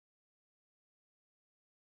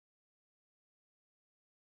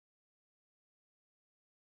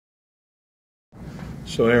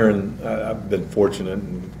So Aaron, I've been fortunate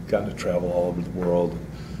and gotten to travel all over the world.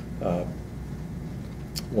 Uh,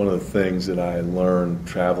 One of the things that I learned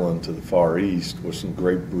traveling to the Far East was some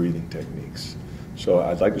great breathing techniques. So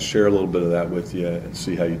I'd like to share a little bit of that with you and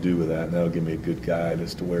see how you do with that, and that'll give me a good guide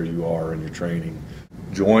as to where you are in your training.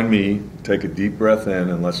 Join me, take a deep breath in,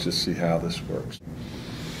 and let's just see how this works.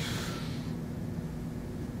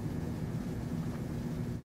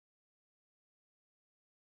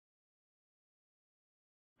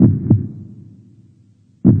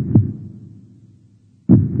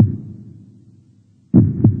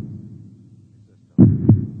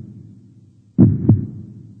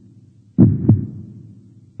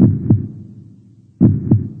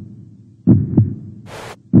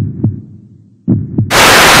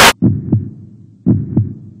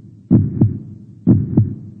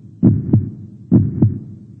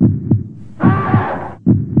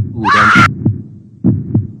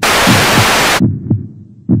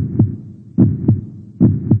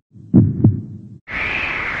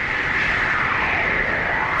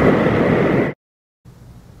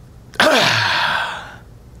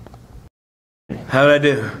 How'd I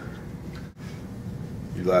do?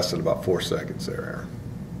 You lasted about 4 seconds there, Aaron.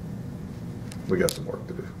 We got some work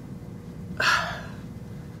to do.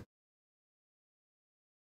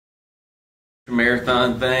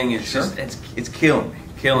 Marathon thing, it's Sure. just, it's killing me.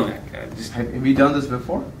 Killing me. Have you done this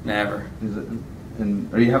before? Never.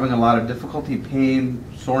 And are you having a lot of difficulty, pain,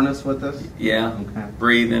 soreness with this? Yeah. Okay.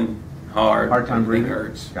 Breathing hard. Hard time Everything breathing?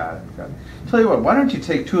 hurts. Got it. Tell you what, why don't you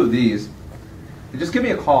take 2 of these and just give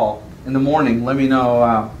me a call in the morning. Let me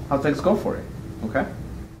know how things go for you. Okay?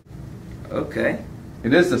 Okay.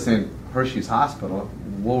 It is the St. Hershey's Hospital.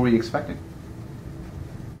 What were you expecting?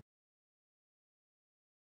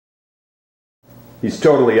 He's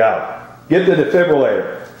totally out. Get the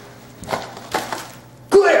defibrillator.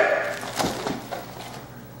 Clear!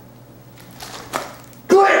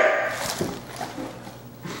 Clear!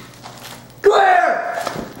 Clear!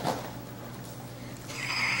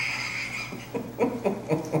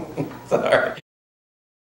 Sorry.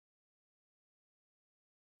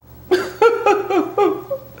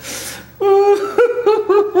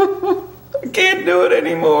 I can't do it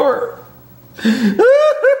anymore.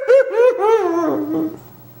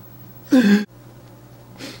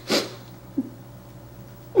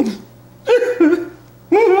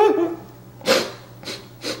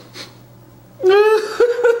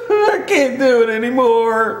 I can't do it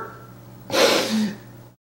anymore.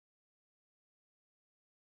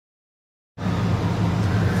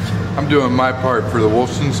 I'm doing my part for the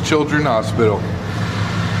Wilson's Children's Hospital.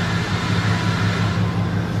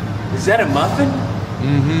 Is that a muffin?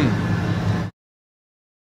 Mm-hmm.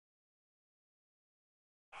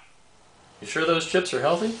 You sure those chips are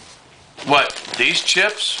healthy? What, these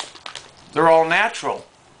chips? They're all natural.